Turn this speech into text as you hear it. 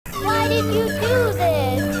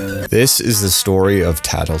This is the story of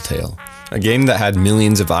Tattletail, a game that had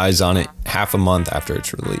millions of eyes on it half a month after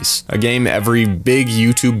its release. A game every big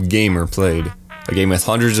YouTube gamer played. A game with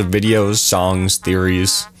hundreds of videos, songs,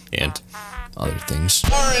 theories, and other things.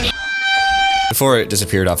 Before it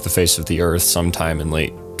disappeared off the face of the earth sometime in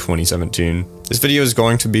late 2017. This video is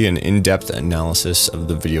going to be an in-depth analysis of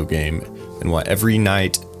the video game and what every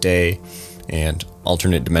night, day, and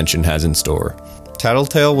alternate dimension has in store.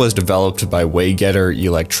 Tattletail was developed by Waygetter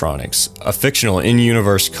Electronics, a fictional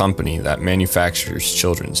in-universe company that manufactures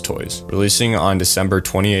children's toys. Releasing on December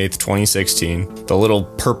 28, 2016, the little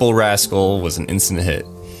purple rascal was an instant hit,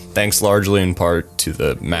 thanks largely in part to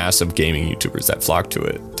the mass of gaming YouTubers that flocked to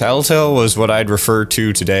it. Tattletail was what I'd refer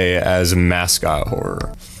to today as mascot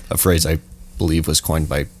horror, a phrase I believe was coined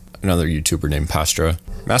by another YouTuber named Pastra.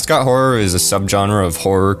 Mascot horror is a subgenre of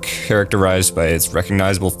horror characterized by its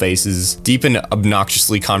recognizable faces, deep and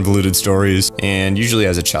obnoxiously convoluted stories, and usually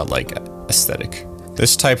has a childlike aesthetic.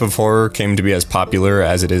 This type of horror came to be as popular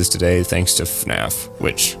as it is today thanks to FNAF,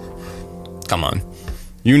 which, come on,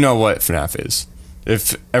 you know what FNAF is.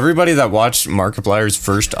 If everybody that watched Markiplier's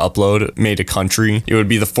first upload made a country, it would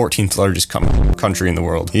be the 14th largest country in the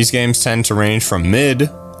world. These games tend to range from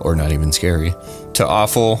mid, or not even scary, to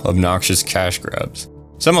awful, obnoxious cash grabs.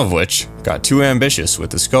 Some of which got too ambitious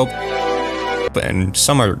with the scope, and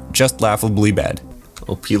some are just laughably bad.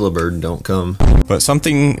 Oh, Pila Bird, don't come. But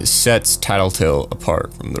something sets Tattletail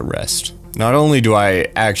apart from the rest. Not only do I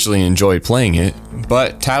actually enjoy playing it,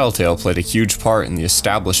 but Tattletail played a huge part in the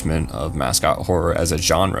establishment of mascot horror as a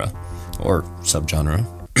genre, or subgenre.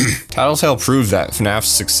 Tattletail proved that FNAF's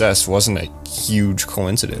success wasn't a huge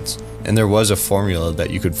coincidence, and there was a formula that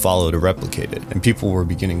you could follow to replicate it, and people were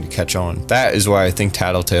beginning to catch on. That is why I think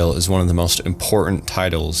Tattletail is one of the most important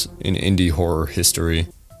titles in indie horror history.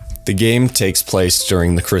 The game takes place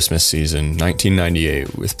during the Christmas season,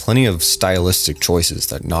 1998, with plenty of stylistic choices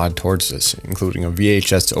that nod towards this, including a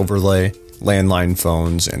VHS overlay, landline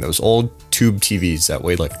phones, and those old tube TVs that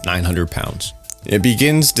weighed like 900 pounds. It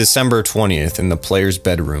begins December 20th in the player's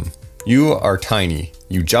bedroom. You are tiny,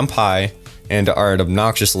 you jump high, and are an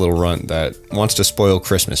obnoxious little runt that wants to spoil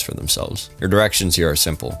Christmas for themselves. Your directions here are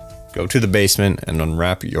simple. Go to the basement and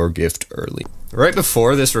unwrap your gift early. Right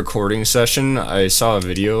before this recording session, I saw a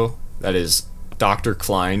video that is Dr.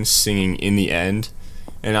 Klein singing In the End,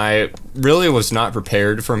 and I really was not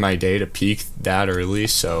prepared for my day to peak that early,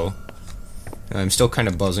 so I'm still kind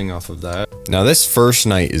of buzzing off of that. Now this first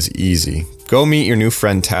night is easy. Go meet your new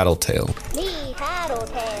friend Tattletail. Me,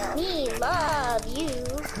 Tattletail, me love you.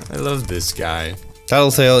 I love this guy.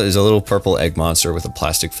 Tattletail is a little purple egg monster with a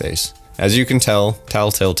plastic face. As you can tell,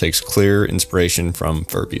 Tattletail takes clear inspiration from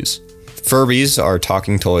Furbies. Furbies are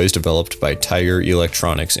talking toys developed by Tiger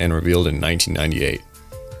Electronics and revealed in 1998.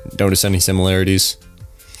 Notice any similarities?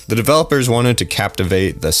 The developers wanted to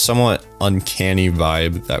captivate the somewhat uncanny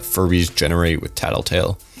vibe that Furbies generate with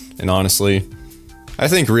Tattletail, and honestly, I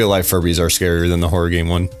think real-life Furbies are scarier than the horror game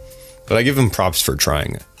one, but I give them props for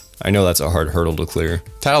trying it. I know that's a hard hurdle to clear.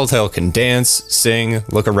 Tattletail can dance, sing,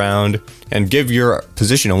 look around, and give your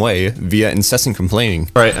position away via incessant complaining.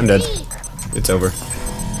 Alright, I'm dead. It's over.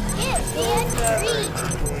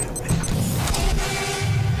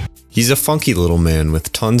 He's a funky little man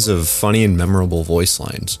with tons of funny and memorable voice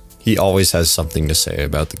lines. He always has something to say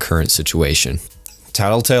about the current situation.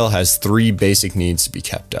 Tattletail has 3 basic needs to be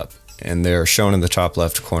kept up, and they are shown in the top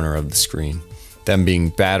left corner of the screen, them being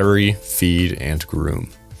battery, feed, and groom.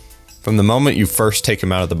 From the moment you first take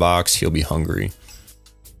him out of the box, he'll be hungry.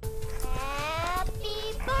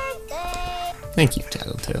 Thank you,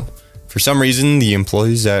 Tattletail. For some reason, the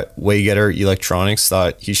employees at Waygetter Electronics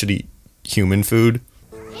thought he should eat human food.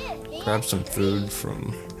 Grab some food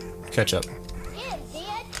from ketchup.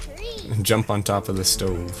 And jump on top of the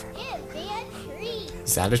stove.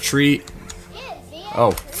 Is that a treat? Oh,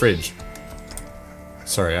 fridge.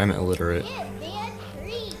 Sorry, I'm illiterate.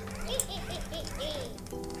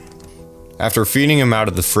 After feeding him out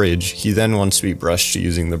of the fridge, he then wants to be brushed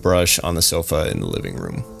using the brush on the sofa in the living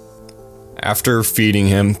room. After feeding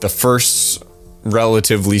him, the first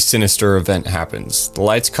relatively sinister event happens. The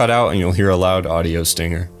lights cut out and you'll hear a loud audio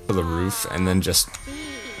stinger to the roof, and then just...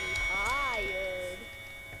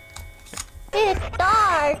 It's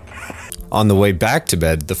dark. On the way back to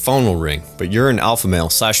bed, the phone will ring, but you're an alpha male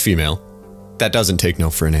 / female. That doesn't take no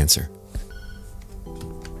for an answer.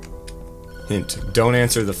 Hint, don't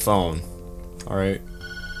answer the phone. Alright.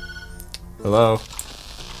 Hello?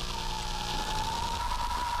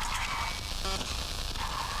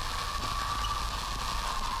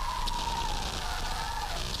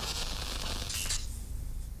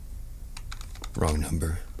 Wrong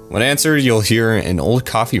number. When answered, you'll hear an old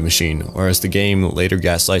coffee machine, or as the game later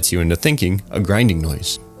gaslights you into thinking, a grinding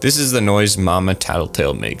noise. This is the noise Mama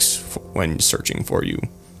Tattletail makes when searching for you.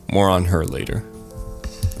 More on her later.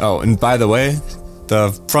 Oh, and by the way,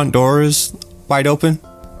 the front door is wide open.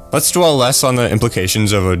 Let's dwell less on the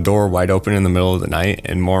implications of a door wide open in the middle of the night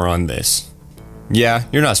and more on this. Yeah,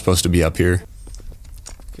 you're not supposed to be up here.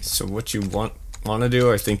 Okay, so what you want to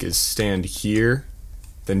do, I think, is stand here,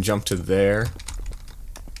 then jump to there.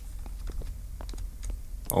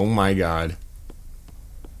 Oh my god.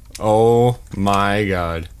 Oh my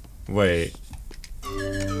god. Wait.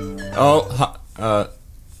 Oh,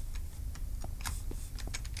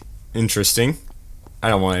 interesting. I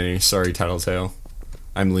don't want any. Sorry, Tattletail.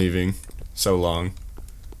 I'm leaving. So long.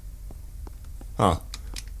 Huh.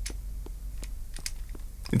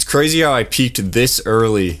 It's crazy how I peeked this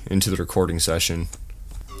early into the recording session.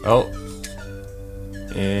 Oh.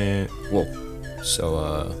 And, whoa.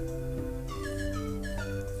 So,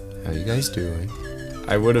 how you guys doing?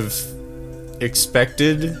 I would have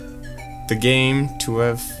expected the game to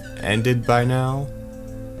have ended by now.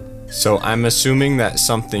 So I'm assuming that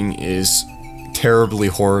something is terribly,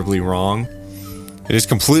 horribly wrong. It is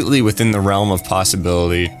completely within the realm of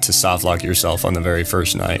possibility to softlock yourself on the very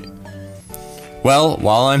first night. Well,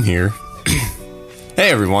 while I'm here,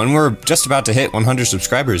 hey everyone, we're just about to hit 100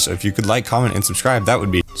 subscribers, so if you could like, comment, and subscribe, that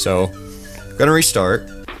would be. So, gonna restart.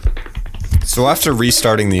 So after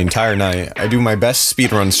restarting the entire night, I do my best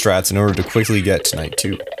speedrun strats in order to quickly get to night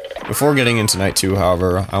 2. Before getting into night 2,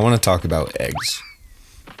 however, I want to talk about eggs.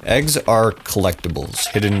 Eggs are collectibles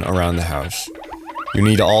hidden around the house. You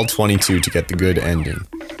need all 22 to get the good ending.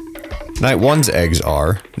 Night 1's eggs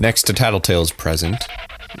are, next to Tattletail's present,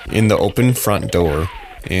 in the open front door,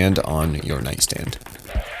 and on your nightstand.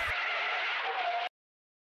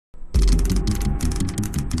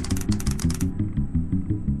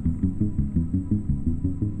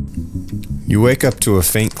 You wake up to a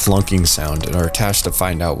faint clunking sound and are tasked to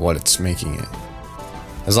find out what it's making it.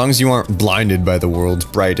 As long as you aren't blinded by the world's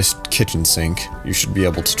brightest kitchen sink, you should be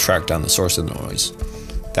able to track down the source of the noise.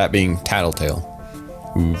 That being Tattletail,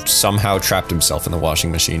 who somehow trapped himself in the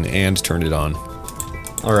washing machine and turned it on.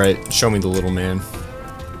 Alright, show me the little man.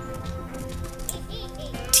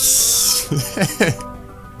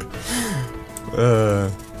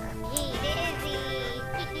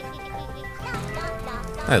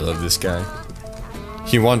 I love this guy.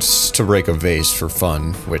 He wants to break a vase for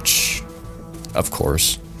fun, which, of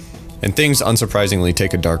course. And things unsurprisingly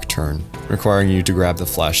take a dark turn, requiring you to grab the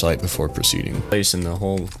flashlight before proceeding. Place in the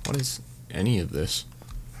whole. What is any of this?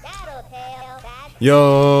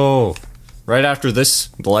 Yo! Right after this,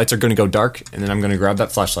 the lights are gonna go dark, and then I'm gonna grab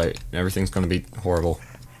that flashlight, and everything's gonna be horrible.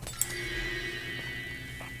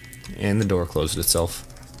 And the door closed itself.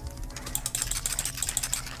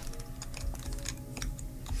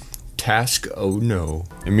 Task, oh no.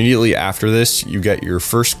 Immediately after this, you get your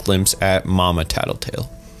first glimpse at Mama Tattletail.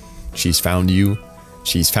 She's found you,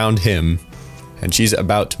 she's found him, and she's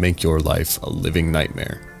about to make your life a living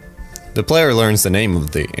nightmare. The player learns the name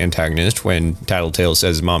of the antagonist when Tattletail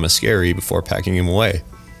says Mama's scary before packing him away.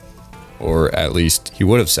 Or at least, he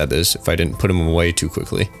would have said this if I didn't put him away too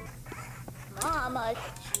quickly.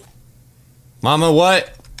 Mama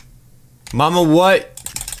what? Mama what?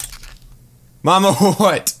 Mama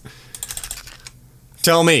what?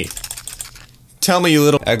 Tell me. Tell me, you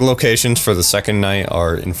little. Egg locations for the second night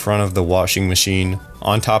are in front of the washing machine,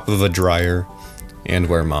 on top of a dryer, and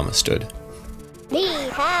where Mama stood. Me,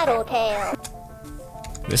 Tattletail.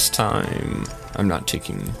 This time, I'm not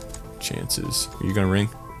taking chances. Are you gonna ring?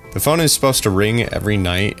 The phone is supposed to ring every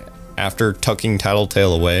night after tucking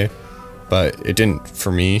Tattletail away, but it didn't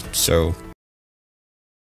for me, so.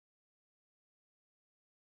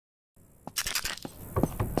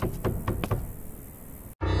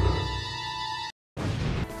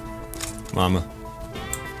 Mama.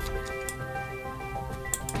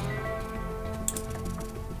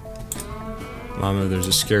 Mama, there's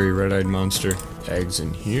a scary red-eyed monster. Egg's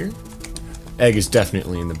in here? Egg is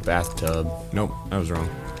definitely in the bathtub. Nope, I was wrong.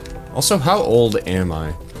 Also, how old am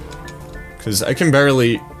I? Because I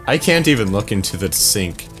can't even look into the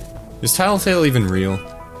sink. Is Tattletail even real?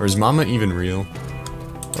 Or is Mama even real?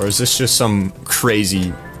 Or is this just some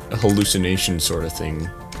crazy hallucination sort of thing?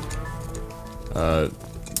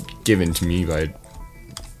 Given to me by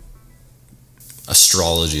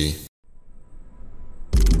astrology.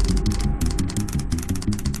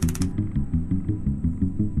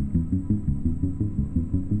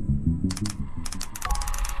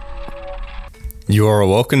 You are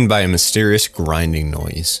awoken by a mysterious grinding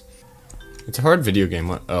noise. It's a hard video game.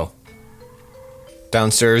 What? Oh.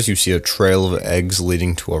 Downstairs, you see a trail of eggs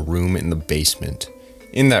leading to a room in the basement.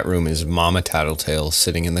 In that room is Mama Tattletail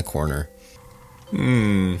sitting in the corner.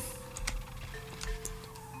 I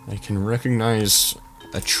can recognize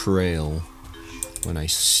a trail when I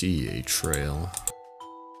see a trail.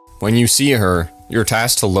 When you see her, you're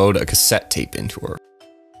tasked to load a cassette tape into her.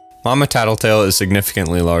 Mama Tattletail is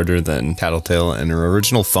significantly larger than Tattletail, and her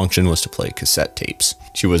original function was to play cassette tapes.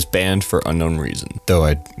 She was banned for unknown reason, though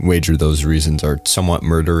I'd wager those reasons are somewhat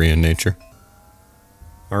murdery in nature.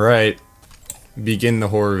 Alright, begin the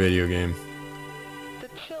horror video game. The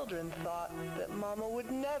children thought that Mama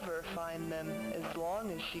would never find them as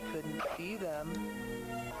long as she couldn't see them.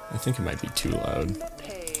 I think it might be too loud. The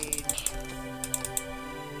page.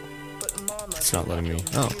 But Mama It's not letting me.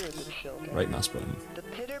 could Oh, hear the children. right mouse button. The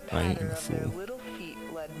pitter I am patter a of their fool. little feet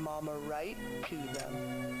led Mama right to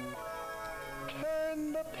them.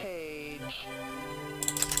 Turn the page.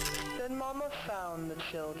 Then Mama found the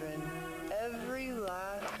children, every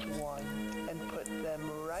last one, and put them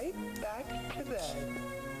right back to bed.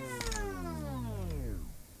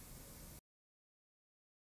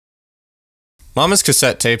 Mama's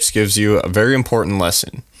cassette tapes gives you a very important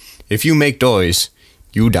lesson. If you make noise,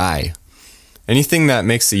 you die. Anything that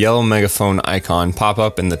makes the yellow megaphone icon pop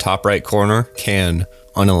up in the top right corner can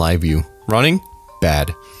unalive you. Running?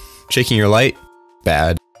 Bad. Shaking your light?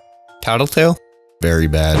 Bad. Tattletail? Very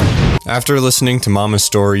bad. After listening to Mama's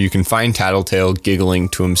story, you can find Tattletail giggling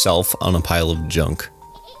to himself on a pile of junk.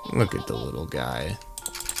 Look at the little guy.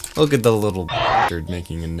 Look at the little bastard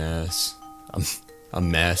making a mess. A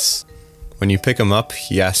mess. When you pick him up,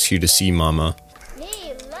 he asks you to see Mama.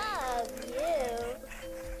 Me love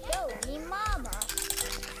you. Show me mama.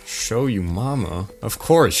 Show you Mama? Of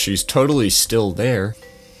course, she's totally still there.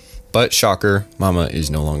 But shocker, Mama is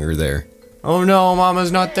no longer there. Oh no,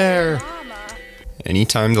 Mama's not there! Mama.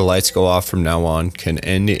 Anytime the lights go off from now on can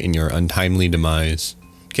end in your untimely demise.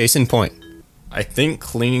 Case in point. I think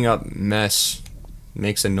cleaning up mess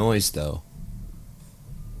makes a noise though.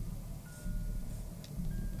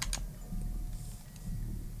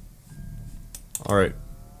 Alright.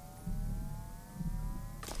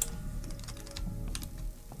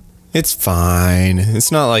 It's fine.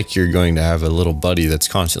 It's not like you're going to have a little buddy that's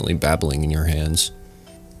constantly babbling in your hands.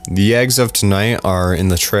 The eggs of tonight are in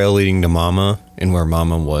the trail leading to Mama and where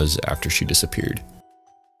Mama was after she disappeared.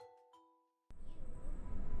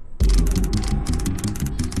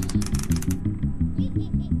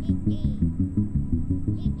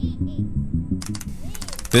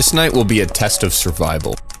 This night will be a test of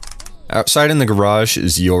survival. Outside in the garage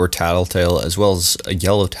is your Tattletail as well as a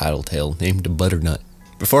yellow Tattletail named Butternut.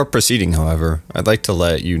 Before proceeding, however, I'd like to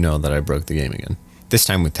let you know that I broke the game again. This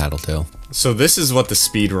time with Tattletail. So this is what the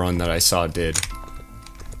speed run that I saw did.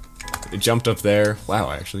 It jumped up there. Wow,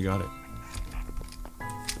 I actually got it.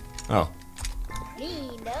 Oh. We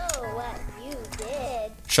know what you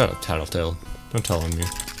did. Shut up, Tattletail. Don't tell on me.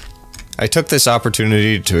 I took this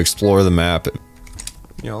opportunity to explore the map.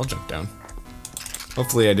 Yeah, I'll jump down.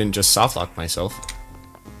 Hopefully I didn't just softlock myself.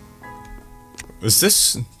 Is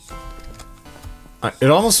this...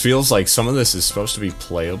 It almost feels like some of this is supposed to be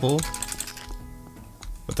playable.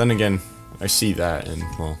 But then again, I see that and,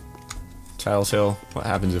 well... Tattletail, what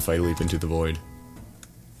happens if I leap into the void?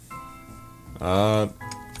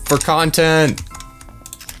 For content!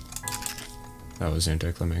 That was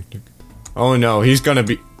anticlimactic. Oh no, he's gonna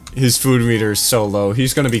be... His food meter is so low,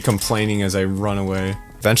 he's gonna be complaining as I run away.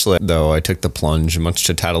 Eventually, though, I took the plunge, much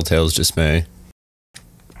to Tattletail's dismay.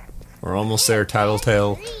 We're almost there,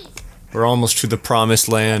 Tattletail. We're almost to the promised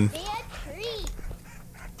land.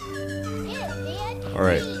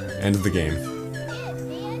 Alright, end of the game.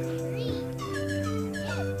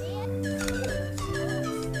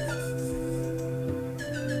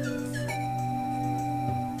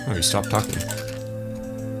 Oh, he stopped talking.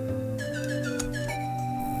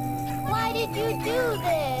 Why did you do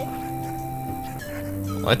this?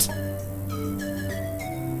 What?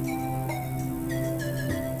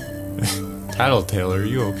 Tattletail, are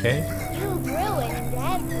you okay? You ruined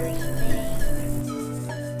everything.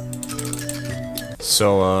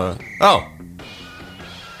 So, oh!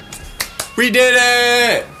 We did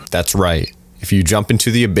it! That's right. If you jump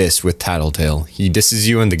into the abyss with Tattletail, he disses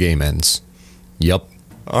you and the game ends. Yup.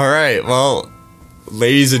 Alright, well,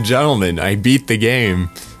 ladies and gentlemen, I beat the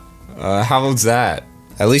game. How was that?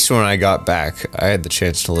 At least when I got back, I had the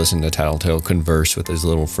chance to listen to Tattletail converse with his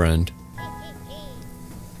little friend. Me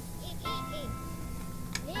love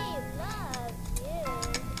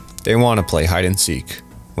you. They want to play hide and seek.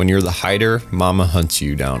 When you're the hider, Mama hunts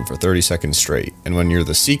you down for 30 seconds straight, and when you're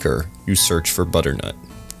the seeker, you search for Butternut.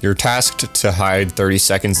 You're tasked to hide 30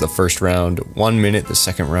 seconds the first round, 1 minute the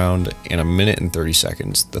second round, and 1 minute and 30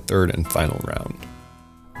 seconds the third and final round.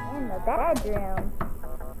 In the bedroom.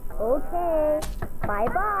 Okay.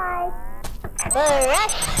 Bye-bye.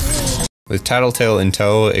 Brush me. With Tattletail in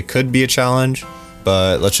tow, it could be a challenge,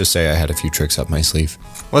 but let's just say I had a few tricks up my sleeve.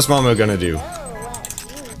 What's Mama gonna do? Oh, what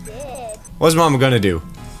you did. What's Mama gonna do?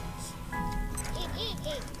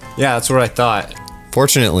 Yeah, that's what I thought.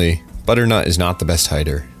 Fortunately, Butternut is not the best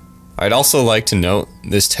hider. I'd also like to note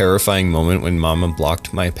this terrifying moment when Mama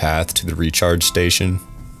blocked my path to the recharge station.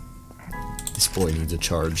 This boy needs a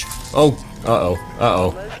charge. Oh, uh-oh,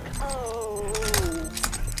 uh-oh.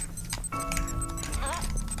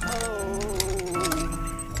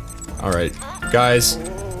 Alright, guys,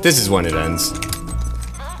 this is when it ends.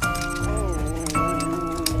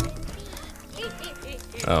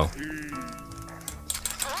 Oh.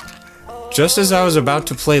 Just as I was about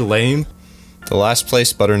to play lame, the last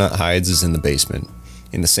place Butternut hides is in the basement,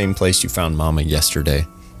 in the same place you found Mama yesterday.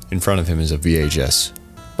 In front of him is a VHS.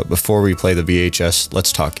 But before we play the VHS,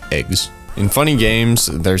 let's talk eggs. In funny games,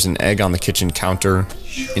 there's an egg on the kitchen counter,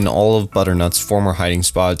 in all of Butternut's former hiding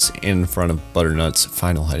spots, and in front of Butternut's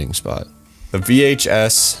final hiding spot. The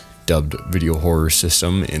VHS, dubbed video horror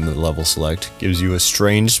system in the level select, gives you a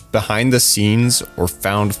strange behind the scenes or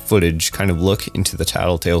found footage kind of look into the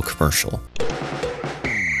Tattletail commercial.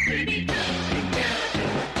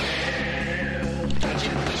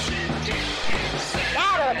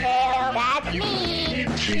 Tattletail, that's me.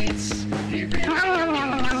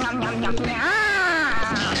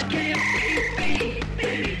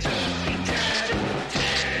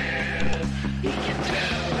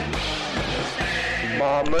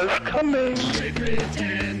 Mama's coming.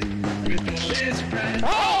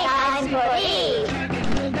 Playtime for Eve.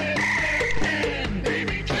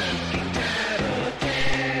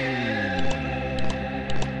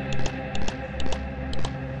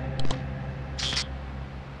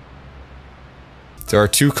 There are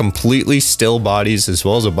two completely still bodies as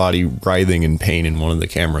well as a body writhing in pain in one of the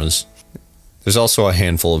cameras. There's also a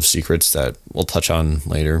handful of secrets that we'll touch on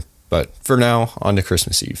later, but for now, on to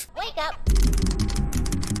Christmas Eve. Wake up.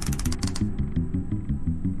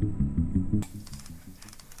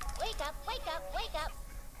 Wake up, wake up, wake up.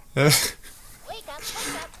 Wake up, wake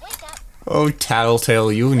up, wake up. Oh,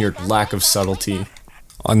 Tattletail, you and your lack of subtlety.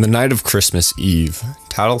 On the night of Christmas Eve,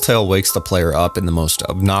 Tattletail wakes the player up in the most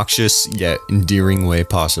obnoxious yet endearing way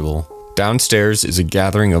possible. Downstairs is a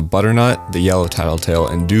gathering of Butternut, the yellow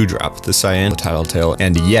Tattletail, and Dewdrop, the cyan Tattletail,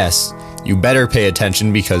 and yes, you better pay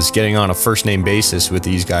attention because getting on a first-name basis with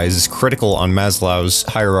these guys is critical on Maslow's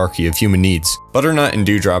hierarchy of human needs. Butternut and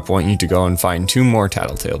Dewdrop want you to go and find 2 more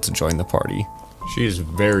Tattletail to join the party. She is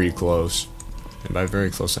very close, and by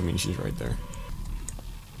very close I mean she's right there.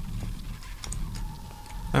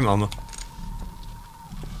 Hi, Mama.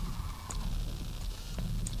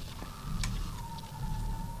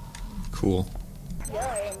 Cool. You're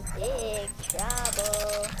in big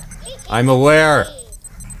trouble. I'm aware.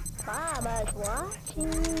 Mama's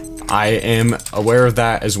watching. I am aware of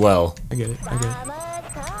that as well. I get it. I get it.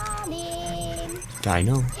 Mama's coming. I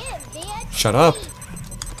know. Give me a Shut up.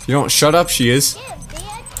 If you don't shut up, she is. Give me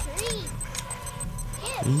a treat.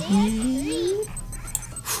 Give me a treat.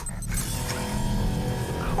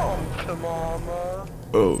 Come to Mama.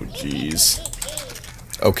 Oh, jeez.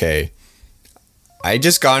 Okay. I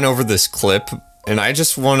just gone over this clip, and I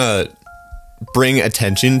just want to bring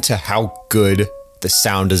attention to how good the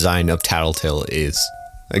sound design of Tattletail is.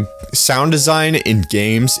 Like, sound design in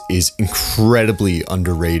games is incredibly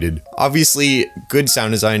underrated. Obviously, good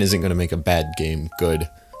sound design isn't going to make a bad game good,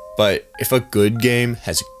 but if a good game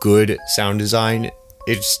has good sound design,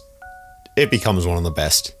 it becomes one of the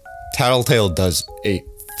best. Tattletail does a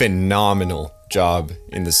phenomenal job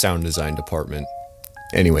in the sound design department.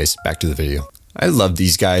 Anyways, back to the video. I love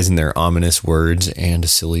these guys and their ominous words and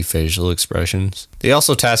silly facial expressions. They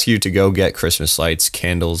also task you to go get Christmas lights,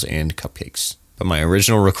 candles, and cupcakes. But my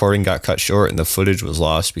original recording got cut short and the footage was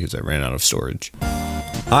lost because I ran out of storage.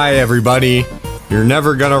 Hi everybody! You're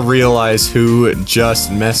never gonna realize who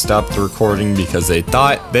just messed up the recording because they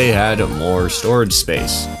thought they had more storage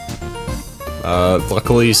space.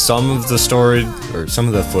 Luckily some of the storage, or some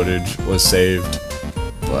of the footage was saved,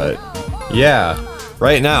 but yeah.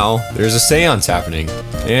 Right now, there's a seance happening,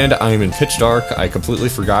 and I'm in pitch dark. I completely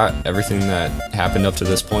forgot everything that happened up to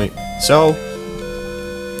this point. So,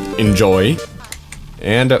 enjoy.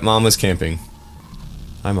 And Mama's camping.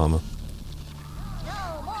 Hi, Mama.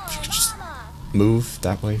 No more If you could just mama. move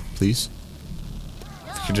that way, please.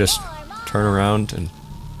 If you could just turn around and,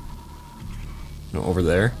 over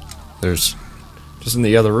there. There's, just in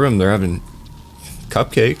the other room, they're having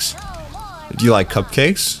Cupcakes? Do you like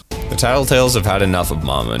cupcakes? The Tattletails have had enough of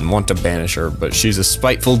Mama and want to banish her, but she's a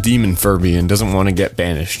spiteful demon Furby and doesn't want to get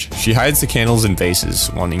banished. She hides the candles in vases,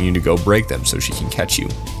 wanting you to go break them so she can catch you.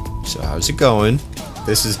 So how's it going?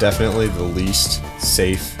 This is definitely the least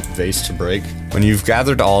safe vase to break. When you've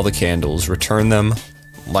gathered all the candles, return them,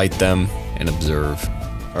 light them, and observe.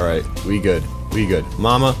 Alright, we good. We good.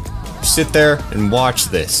 Mama, sit there and watch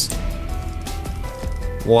this.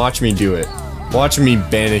 Watch me do it. Watch me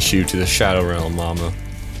banish you to the Shadow Realm, Mama.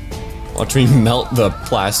 Watch me melt the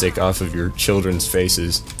plastic off of your children's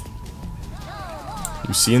faces.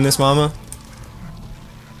 You seeing this, Mama?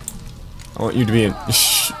 I want you to be in.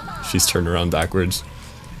 She's turned around backwards.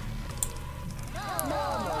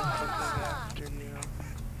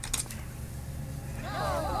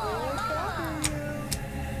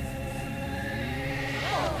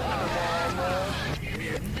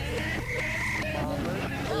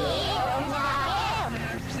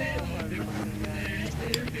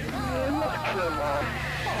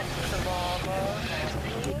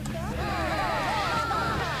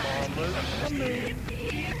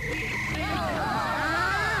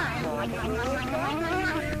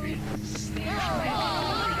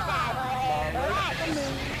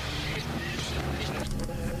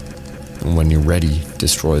 And when you're ready,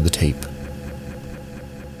 destroy the tape.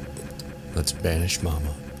 Let's banish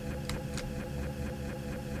Mama.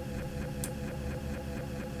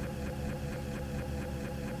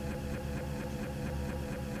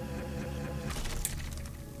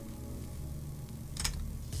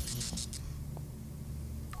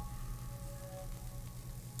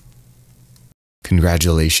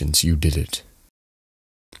 Congratulations, you did it.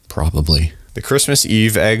 Probably. The Christmas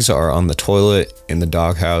Eve eggs are on the toilet, in the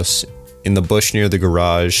doghouse, in the bush near the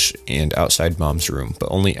garage, and outside Mom's room,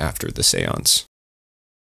 but only after the seance.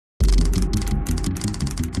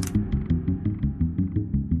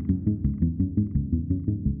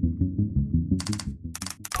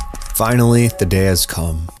 Finally, the day has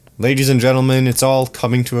come. Ladies and gentlemen, it's all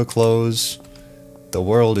coming to a close. The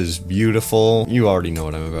world is beautiful. You already know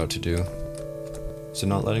what I'm about to do. Is it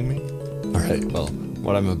not letting me? Alright, well,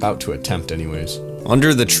 what I'm about to attempt anyways.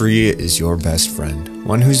 Under the tree is your best friend,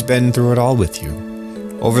 one who's been through it all with you.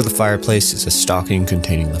 Over the fireplace is a stocking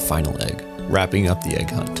containing the final egg, wrapping up the egg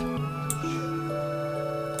hunt.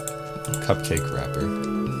 Cupcake wrapper.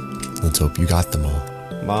 Let's hope you got them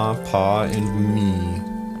all. Ma, Pa, and me.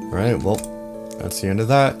 Alright, well, that's the end of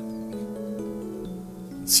that.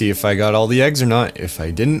 Let's see if I got all the eggs or not. If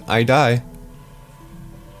I didn't, I die.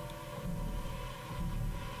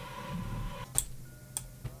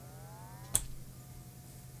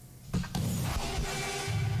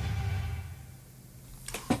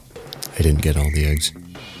 I didn't get all the eggs.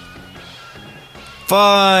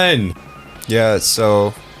 Fun! Yeah,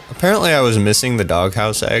 so apparently I was missing the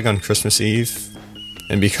doghouse egg on Christmas Eve.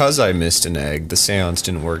 And because I missed an egg, the seance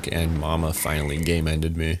didn't work and Mama finally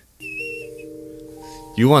game-ended me.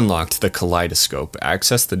 You unlocked the Kaleidescope.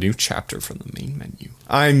 Access the new chapter from the main menu.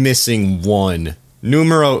 I'm missing one.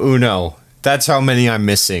 Numero uno. That's how many I'm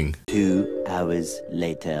missing. 2 hours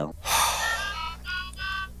later.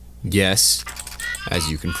 Yes.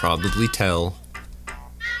 As you can probably tell,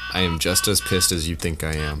 I am just as pissed as you think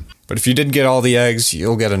I am. But if you did get all the eggs,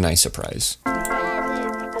 you'll get a nice surprise.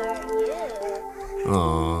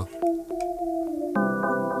 Aww.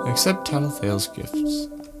 Accept Tattletail's gifts.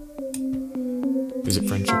 Is it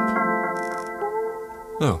friendship?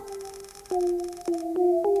 Oh.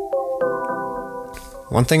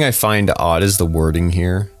 One thing I find odd is the wording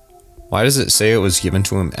here. Why does it say it was given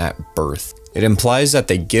to him at birth? It implies that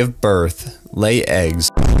they give birth, lay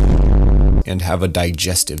eggs, and have a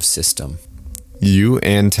digestive system. You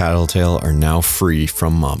and Tattletail are now free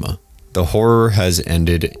from Mama. The horror has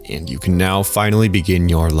ended, and you can now finally begin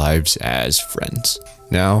your lives as friends.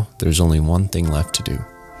 Now, there's only one thing left to do.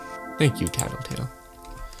 Thank you, Tattletail.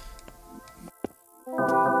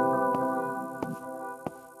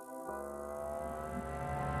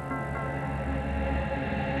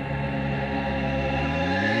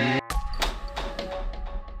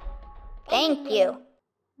 Thank you.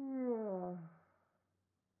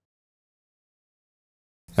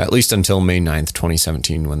 At least until May 9th,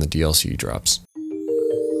 2017, when the DLC drops.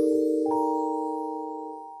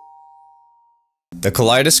 The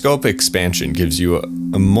Kaleidescope expansion gives you a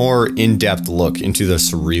more in-depth look into the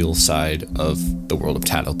surreal side of the world of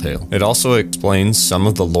Tattletail. It also explains some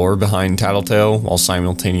of the lore behind Tattletail while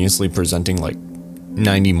simultaneously presenting like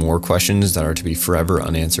 90 more questions that are to be forever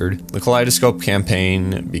unanswered. The Kaleidescope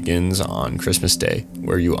campaign begins on Christmas Day,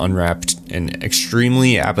 where you unwrapped an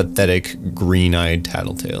extremely apathetic, green-eyed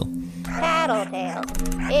Tattletail. Tattletail.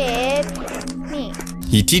 It's me.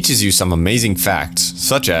 He teaches you some amazing facts,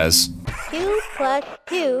 such as 2 plus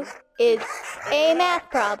 2 is a math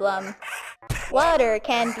problem. Water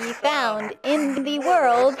can be found in the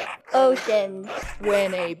world's oceans.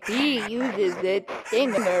 When a bee uses its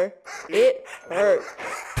stinger, it hurts.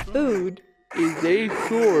 Food is a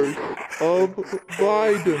source of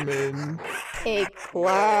vitamins. A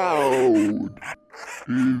cloud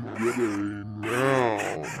is getting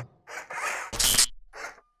round.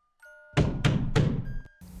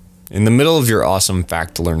 in the middle of your awesome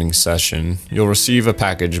fact learning session, you'll receive a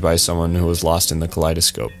package by someone who was lost in the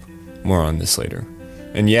Kaleidescope. More on this later.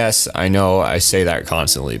 And yes, I know I say that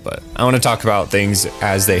constantly, but I want to talk about things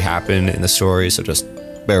as they happen in the story, so just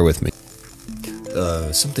bear with me.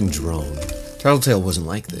 Something's wrong. Tattletail wasn't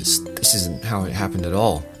like this. This isn't how it happened at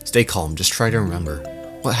all. Stay calm, just try to remember.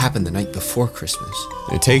 What happened the night before Christmas?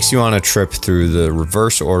 It takes you on a trip through the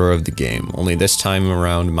reverse order of the game, only this time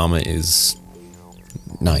around Mama is...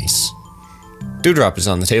 nice. Dewdrop is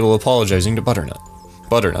on the table apologizing to Butternut.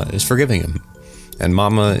 Butternut is forgiving him. And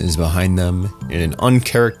Mama is behind them in an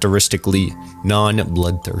uncharacteristically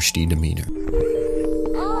non-bloodthirsty demeanor.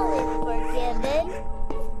 All is forgiven.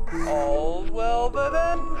 All's well that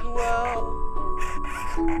ends well.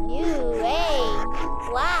 New age.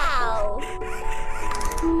 Wow.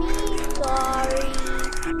 Me sorry.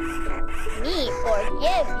 Me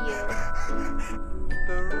forgive you.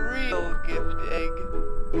 The real gift egg.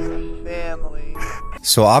 Family.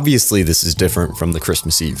 So obviously this is different from the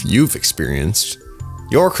Christmas Eve you've experienced.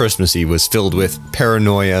 Your Christmas Eve was filled with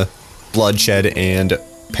paranoia, bloodshed, and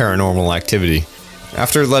paranormal activity.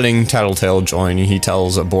 After letting Tattletail join, he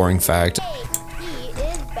tells a boring fact, Tea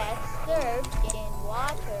is best served in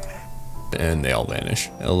water. and they all vanish,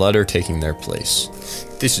 a letter taking their place.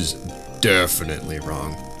 This is definitely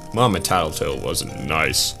wrong. Mama Tattletail wasn't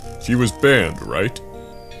nice. She was banned, right?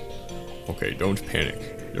 Okay, don't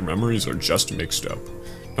panic. Your memories are just mixed up.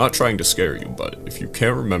 Not trying to scare you, but if you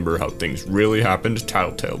can't remember how things really happened,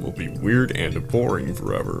 Tattletail will be weird and boring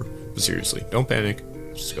forever. But seriously, don't panic.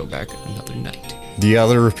 Just go back another night. The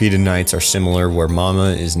other repeated nights are similar, where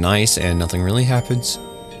Mama is nice and nothing really happens.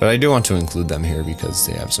 But I do want to include them here because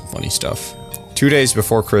they have some funny stuff. 2 days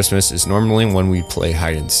before Christmas is normally when we play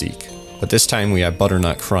hide and seek. But this time we have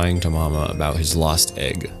Butternut crying to Mama about his lost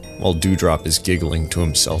egg, while Dewdrop is giggling to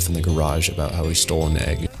himself in the garage about how he stole an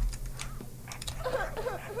egg.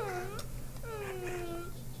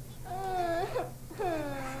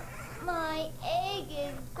 My egg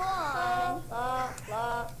is gone.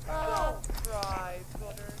 Cry,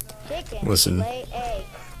 Butternut. Chickens Listen, lay eggs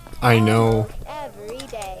I know every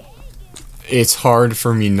day. it's hard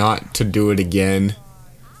for me not to do it again,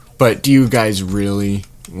 but do you guys really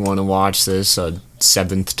want to watch this a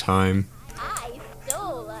 7th time? I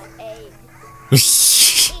stole an egg.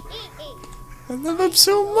 I love him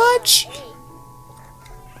so much!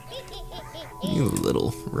 You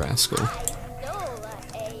little rascal. Stole an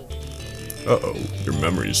egg. Uh-oh, your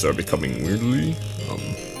memories are becoming weirdly,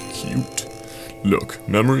 cute. Look,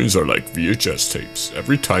 memories are like VHS tapes.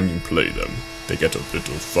 Every time you play them, they get a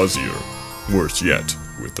little fuzzier. Worse yet,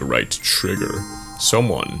 with the right trigger,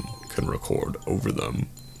 someone can record over them.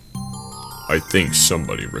 I think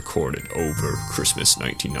somebody recorded over Christmas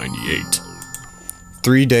 1998.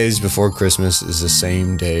 3 days before Christmas is the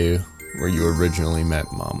same day where you originally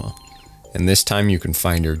met Mama. And this time you can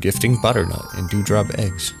find her gifting Butternut and Dewdrop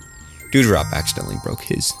eggs. Dewdrop accidentally broke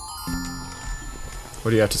his. What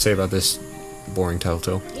do you have to say about this, boring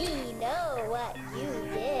Tattletail? We know what you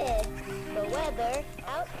did. The weather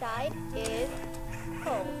outside is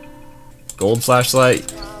cold. Gold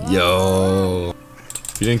flashlight? Yo.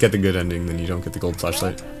 If you didn't get the good ending, then you don't get the gold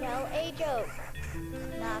flashlight. Tell a joke.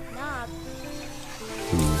 Knock knock.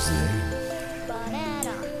 Who's there?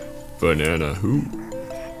 Banana. Banana who?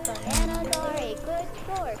 Bananas are a good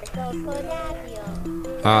source of potassium.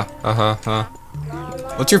 Ha ha ha ha. La,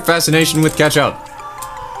 la, What's your fascination with ketchup?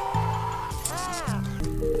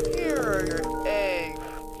 Here are your eggs,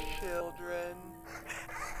 children.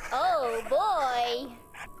 Oh boy.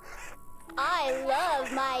 I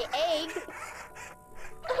love my eggs.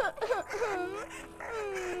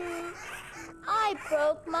 I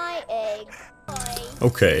broke my egg.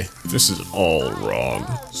 Okay, this is all wrong.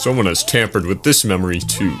 Someone has tampered with this memory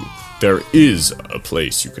too. There is a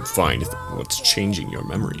place you can find what's changing your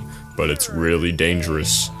memory, but it's really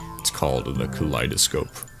dangerous. It's called the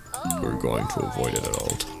Kaleidescope. We're going to avoid it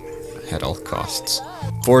at all costs.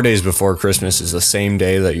 4 days before Christmas is the same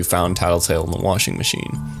day that you found Tattletail in the washing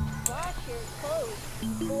machine. Wash your clothes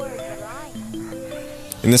before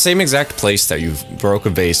drying. In the same exact place that you broke a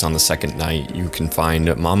vase on the second night, you can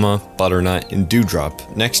find Mama, Butternut, and Dewdrop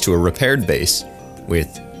next to a repaired vase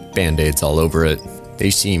with band-aids all over it. They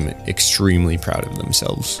seem extremely proud of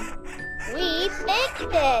themselves. We fixed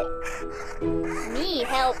it! Me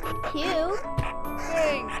helped too.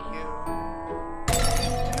 Thank you.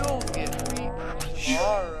 You'll get me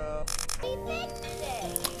tomorrow. We fixed it!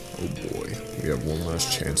 Oh boy, we have one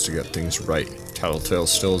last chance to get things right. Tattletail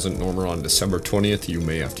still isn't normal on December 20th. You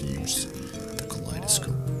may have to use the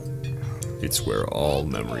Kaleidescope. It's where all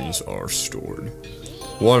memories are stored.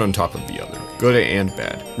 One on top of the other, good and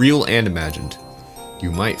bad, real and imagined.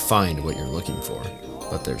 You might find what you're looking for,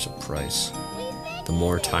 but there's a price. The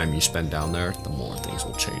more time you spend down there, the more things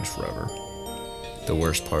will change forever. The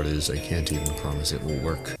worst part is I can't even promise it will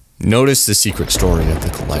work. Notice the secret story of the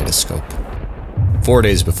Kaleidescope. 4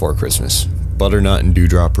 days before Christmas, Butternut and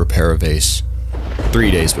Dewdrop repair a vase.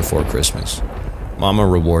 3 days before Christmas, Mama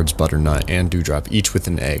rewards Butternut and Dewdrop each with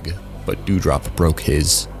an egg, but Dewdrop broke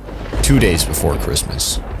his. 2 days before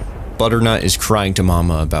Christmas, Butternut is crying to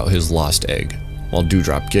Mama about his lost egg, while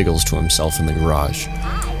Dewdrop giggles to himself in the garage.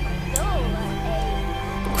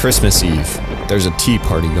 Christmas Eve, there's a tea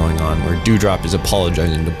party going on where Dewdrop is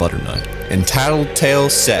apologizing to Butternut, and Tattletail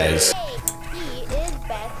says, Tea is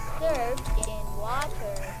best served in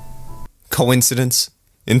water. coincidence?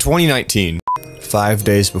 In 2019, 5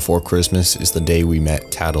 days before Christmas is the day we met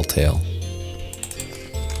Tattletail.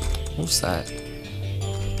 What was that?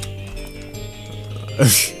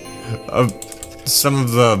 Some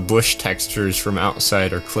of the bush textures from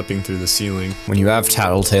outside are clipping through the ceiling. When you have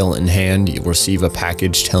Tattletail in hand, you'll receive a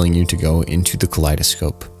package telling you to go into the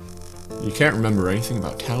Kaleidescope. You can't remember anything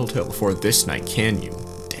about Tattletail before this night, can you?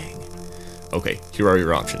 Dang. Okay, here are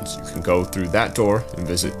your options. You can go through that door and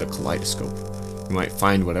visit the Kaleidescope. You might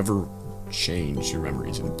find whatever changed your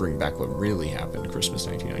memories and bring back what really happened Christmas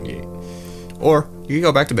 1998. Or, you can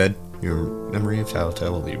go back to bed. Your memory of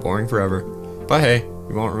Tattletail will be boring forever. But hey,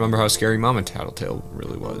 you won't remember how scary Mama Tattletail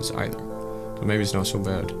really was either. So maybe it's not so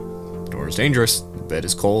bad. The door is dangerous, the bed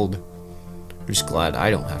is cold. I'm just glad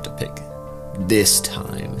I don't have to pick this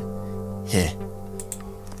time. Heh.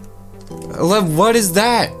 What is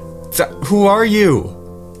that? Who are you?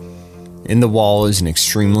 In the wall is an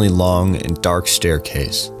extremely long and dark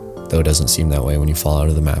staircase, though it doesn't seem that way when you fall out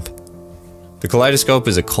of the map. The Kaleidescope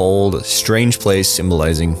is a cold, strange place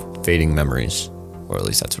symbolizing fading memories, or at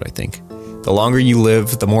least that's what I think. The longer you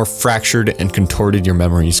live, the more fractured and contorted your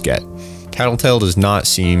memories get. Tattletail does not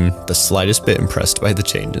seem the slightest bit impressed by the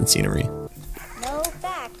change in scenery. No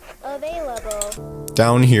facts available.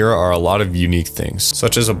 Down here are a lot of unique things,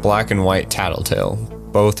 such as a black and white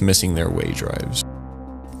Tattletail, both missing their way drives.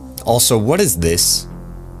 Also, what is this?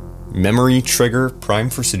 Memory trigger prime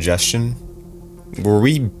for suggestion? Were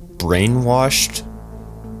we brainwashed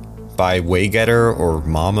by Waygetter or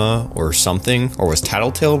Mama or something? Or was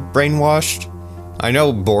Tattletail brainwashed? I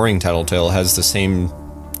know boring Tattletail has the same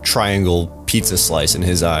triangle pizza slice in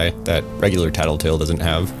his eye that regular Tattletail doesn't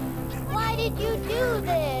have. Why did you do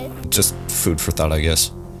this? Just food for thought, I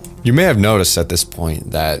guess. You may have noticed at this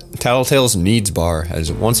point that Tattletail's needs bar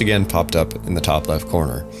has once again popped up in the top left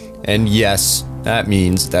corner. And yes, that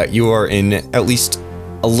means that you are in at least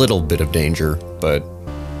a little bit of danger, but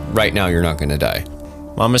right now you're not gonna die.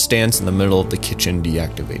 Mama stands in the middle of the kitchen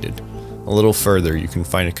deactivated. A little further, you can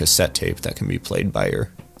find a cassette tape that can be played by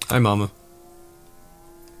her. Hi, Mama.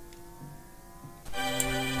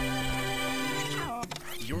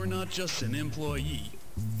 You're not just an employee.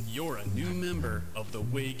 You're a new member of the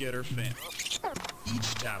Waygetter family.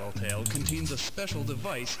 Each Tattletail contains a special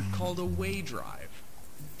device called a Way Drive.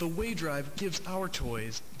 The Way Drive gives our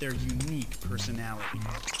toys their unique personality.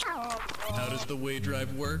 How does the Way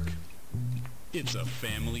Drive work? It's a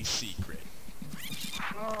family secret.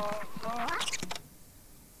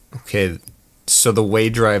 Okay, so the Way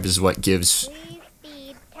Drive is what gives... Please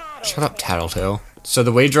feed Tattletail. Shut up, Tattletail. So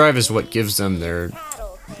the Way Drive is what gives them their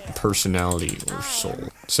Tattletail. personality or soul.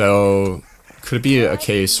 So, could it be a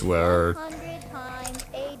case where, 100 times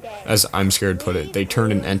a day. as I'm Scared put it, they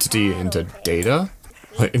turned an entity into data?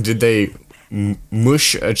 Like, did they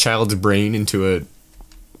mush a child's brain into a...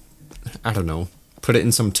 I don't know. Put it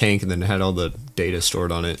in some tank and then had all the data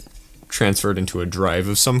stored on it, transferred into a drive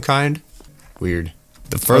of some kind? Weird.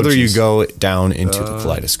 The further you go down into the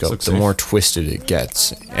Kaleidescope, the more twisted it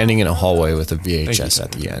gets, ending in a hallway with a VHS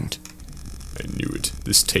at the end. I knew it.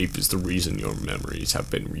 This tape is the reason your memories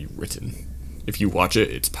have been rewritten. If you watch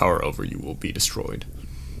it, its power over you will be destroyed.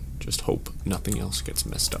 Just hope nothing else gets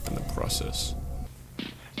messed up in the process.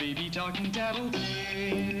 Baby talking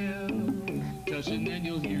Tattletail, cousin and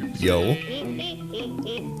you'll hear him Yo.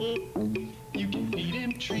 You can feed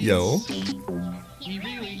him treats. Yo. He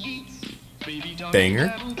really eats. Baby talking Banger.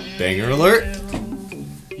 Tattletail. Banger alert.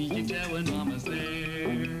 He Playtime when Mama's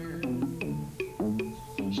there.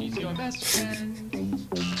 She's your best friend.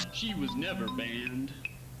 She was never banned.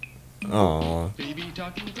 Aww. Baby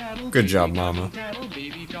talking tattle. Good job, baby Mama. talking tattle,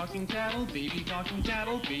 baby talking tattle, baby talking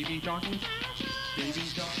tattle, baby talking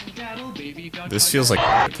tattle, baby talking. This feels like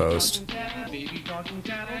a post. Baby talking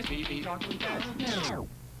tattle, baby talking tattle.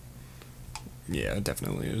 Yeah, it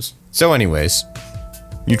definitely is. So anyways,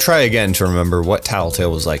 you try again to remember what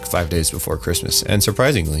Tattletail was like 5 days before Christmas, and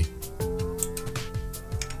surprisingly...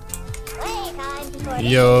 Playtime for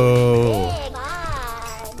Yo! big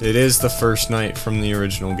eyes. It is the first night from the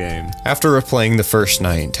original game. After replaying the first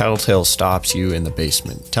night, Tattletail stops you in the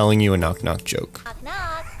basement, telling you a knock-knock joke. Knock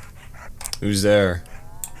knock. Who's there?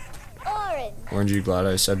 Orange. Aren't you glad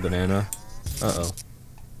I said banana? Uh-oh.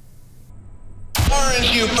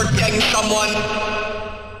 Aren't you forgetting someone?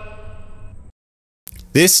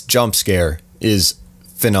 This jump scare is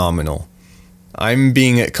phenomenal. I'm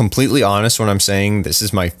being completely honest when I'm saying this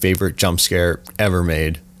is my favorite jump scare ever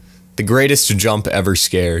made. The greatest jump ever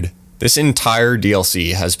scared. This entire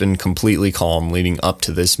DLC has been completely calm leading up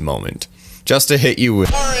to this moment. Just to hit you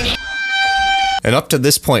with... And up to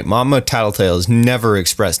this point, Mama Tattletail has never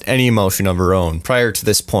expressed any emotion of her own prior to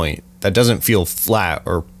this point that doesn't feel flat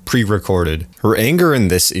or pre-recorded. Her anger in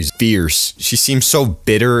this is fierce. She seems so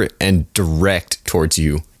bitter and direct towards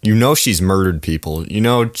you. You know she's murdered people. You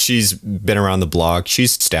know she's been around the block.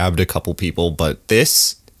 She's stabbed a couple people, but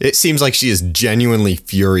this, it seems like she is genuinely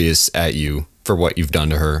furious at you for what you've done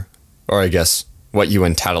to her. Or I guess, what you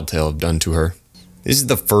and Tattletail have done to her. This is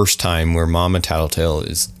the first time where Mama Tattletail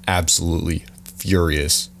is absolutely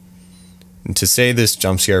furious. And to say this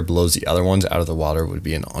jump scare blows the other ones out of the water would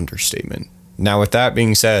be an understatement. Now with that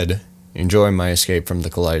being said, enjoy my escape from the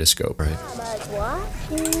Kaleidescope. Right. Mama's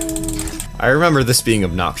watching. I remember this being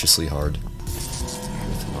obnoxiously hard.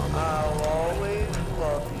 I'll always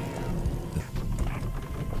love you.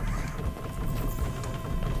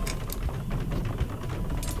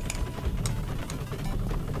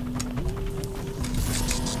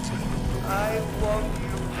 I love you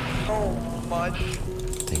so much.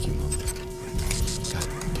 Thank you, Mom. God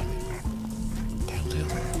damn it. Tattletail.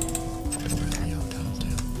 Let me out,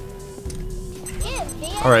 Tattletail. Give me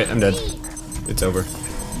a Alright, I'm dead. treat. It's over. Give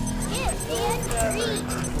me a treat.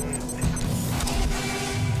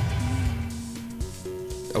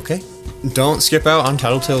 Okay. Don't skip out on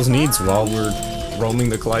Tattletail's needs while we're roaming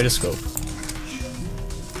the Kaleidescope.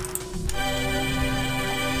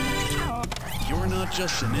 You're not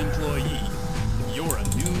just an employee. You're a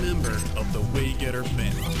new member of the Waygetter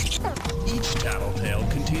family. Each Tattletail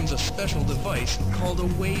contains a special device called a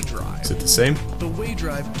Way Drive. Is it the same? The Way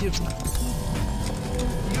Drive gives...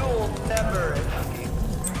 You'll never escape.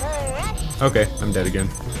 Brush. Okay, I'm dead again.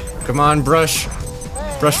 Come on, brush.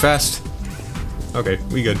 Brush fast. Okay,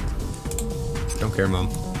 we good. Don't care, Mom.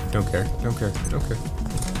 Don't care. Don't care. Don't care.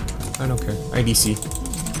 I don't care. IDC.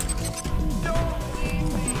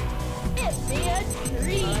 Give me a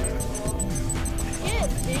treat.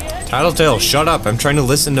 Give me a Tattletail, shut up. I'm trying to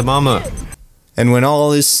listen to Mama. And when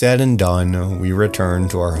all is said and done, we return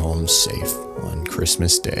to our homes safe on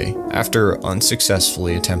Christmas Day. After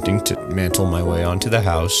unsuccessfully attempting to mantle my way onto the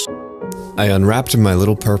house, I unwrapped my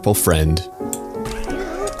little purple friend,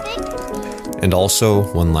 and also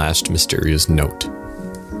one last mysterious note.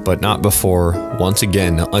 But not before, once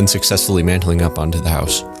again, unsuccessfully mantling up onto the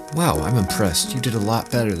house. Wow, I'm impressed. You did a lot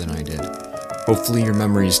better than I did. Hopefully your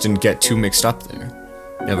memories didn't get too mixed up there.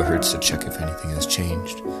 Never hurts to check if anything has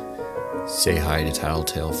changed. Say hi to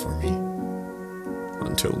Tattletail for me.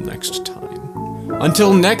 Until next time.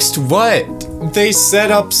 Until next what? They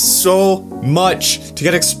set up so much to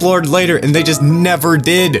get explored later and they just never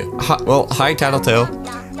did. Well, hi Tattletail.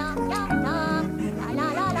 knock, knock, knock, knock. Knock,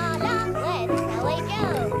 knock, knock, knock, knock. Let's play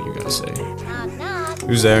go. What do you gotta say? Knock, knock.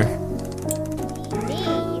 Who's there? Me.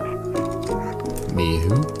 Me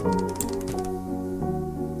who?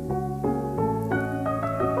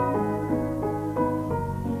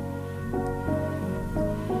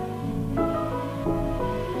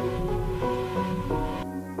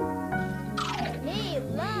 Me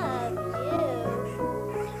love you.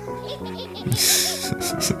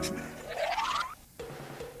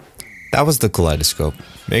 That was the Kaleidescope.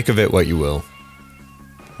 Make of it what you will.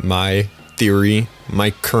 My theory,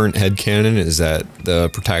 my current headcanon is that the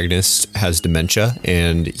protagonist has dementia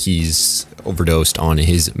and he's overdosed on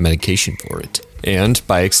his medication for it. And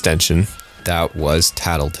by extension, that was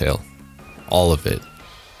Tattletail. All of it.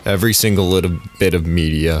 Every single little bit of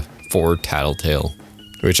media for Tattletail.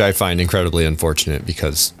 Which I find incredibly unfortunate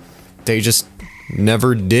because they just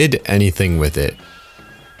never did anything with it.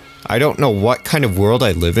 I don't know what kind of world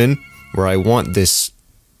I live in where I want this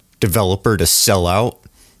developer to sell out,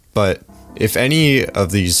 but if any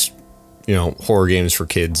of these, you know, horror games for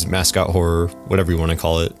kids, mascot horror, whatever you want to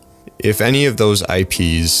call it, if any of those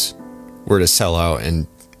IPs were to sell out and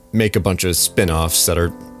make a bunch of spin-offs that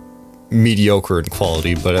are mediocre in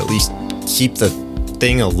quality, but at least keep the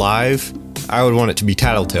thing alive, I would want it to be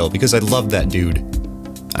Tattletail because I love that dude.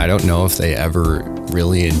 I don't know if they ever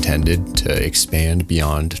really intended to expand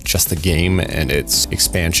beyond just the game and its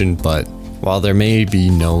expansion, but while there may be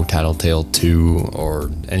no Tattletail 2 or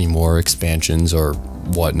any more expansions or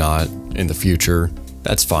whatnot in the future,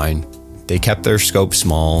 that's fine. They kept their scope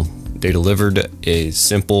small, they delivered a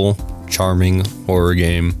simple, charming horror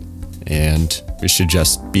game, and we should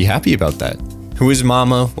just be happy about that. Who is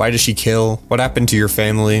Mama? Why does she kill? What happened to your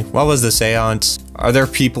family? What was the seance? Are there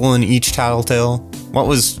people in each Tattletail? What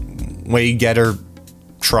was Waygetter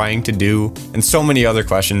trying to do? And so many other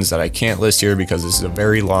questions that I can't list here because this is a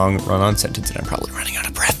very long run-on sentence and I'm probably running out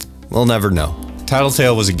of breath. We'll never know.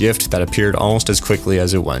 Tattletail was a gift that appeared almost as quickly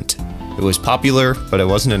as it went. It was popular, but it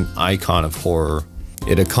wasn't an icon of horror.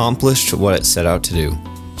 It accomplished what it set out to do.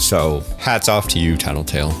 So, hats off to you,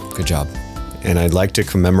 Tattletail. Good job. And I'd like to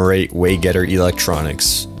commemorate Waygetter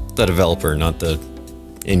Electronics, the developer, not the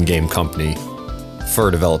in-game company,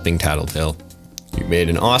 for developing Tattletail. You made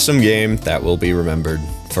an awesome game that will be remembered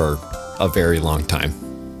for a very long time.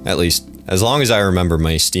 At least, as long as I remember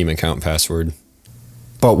my Steam account password.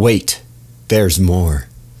 But wait, there's more.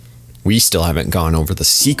 We still haven't gone over the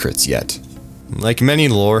secrets yet. Like many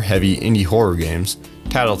lore-heavy indie horror games,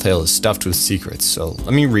 Tattletail is stuffed with secrets, so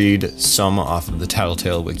let me read some off of the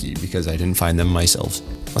Tattletail wiki because I didn't find them myself.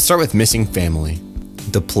 Let's start with missing family.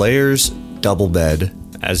 The player's double bed,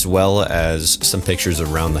 as well as some pictures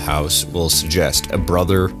around the house, will suggest a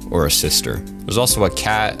brother or a sister. There's also a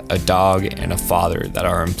cat, a dog, and a father that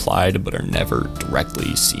are implied but are never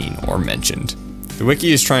directly seen or mentioned. The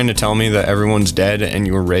wiki is trying to tell me that everyone's dead and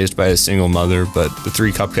you were raised by a single mother, but the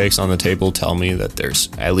 3 cupcakes on the table tell me that there's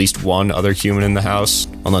at least one other human in the house,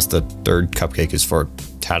 unless the 3rd cupcake is for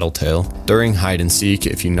Tattletail. During hide and seek,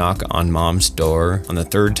 if you knock on Mom's door, on the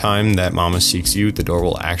 3rd time that Mama seeks you, the door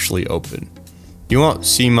will actually open. You won't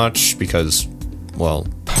see much because, well,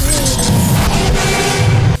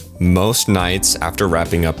 most nights after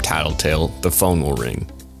wrapping up Tattletail, the phone will ring.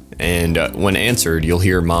 And when answered, you'll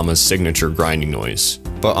hear Mama's signature grinding noise.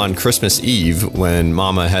 But on Christmas Eve, when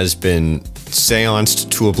Mama has been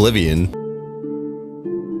seanced to oblivion,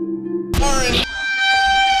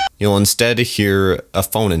 you'll instead hear a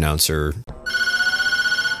phone announcer.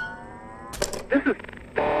 This is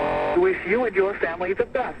to wish you and your family the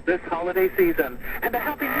best this holiday season and a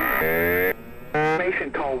happy new year.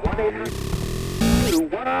 Information, call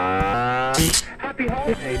 1-800-21. Happy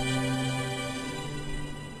holidays.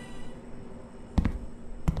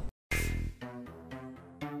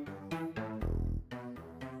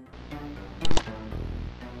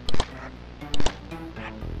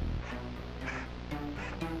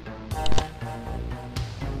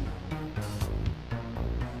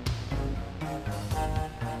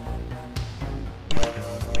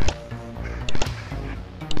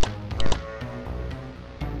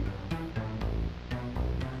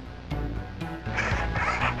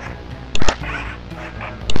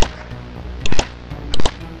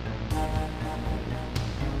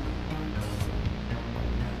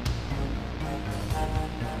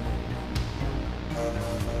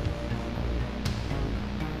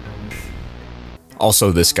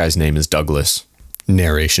 Also, this guy's name is Douglas.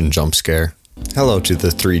 Narration jump scare. Hello to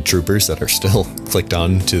the 3 troopers that are still clicked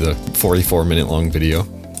on to the 44-minute long video.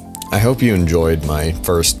 I hope you enjoyed my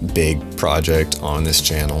first big project on this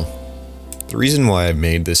channel. The reason why I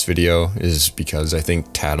made this video is because I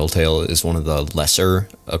think Tattletail is one of the lesser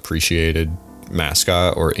appreciated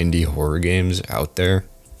mascot or indie horror games out there.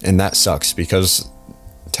 And that sucks because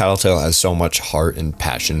Tattletail has so much heart and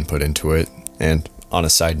passion put into it. And on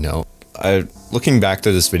a side note, looking back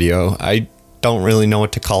to this video, I don't really know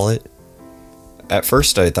what to call it. At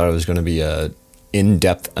first I thought it was going to be a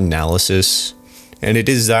in-depth analysis, and it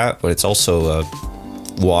is that, but it's also a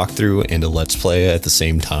walkthrough and a let's play at the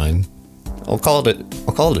same time. I'll call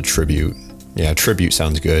it a tribute. Yeah, tribute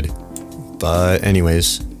sounds good. But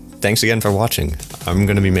anyways, thanks again for watching. I'm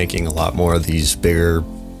going to be making a lot more of these bigger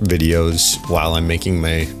videos while I'm making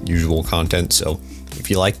my usual content, so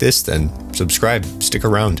if you like this, then subscribe, stick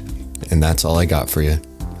around. And that's all I got for you.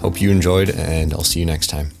 Hope you enjoyed, and I'll see you next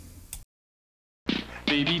time.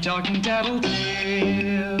 Baby talking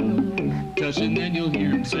Tattletail, touch and then you'll hear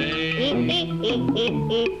him say,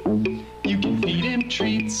 you can feed him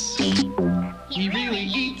treats, he really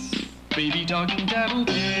eats. Baby talking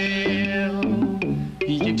Tattletail,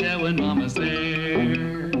 he can tell when Mama's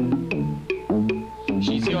there.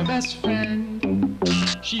 She's your best friend.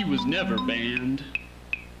 She was never banned.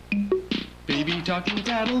 Baby talking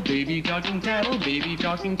tattle, baby talking tattle, baby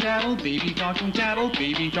talking tattle, baby talking tattle,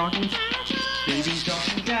 baby talking tattle, baby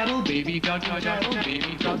talking tattle, baby talking tattle,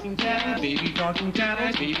 baby talking tattle, baby talking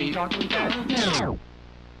tattle, baby talking tattle.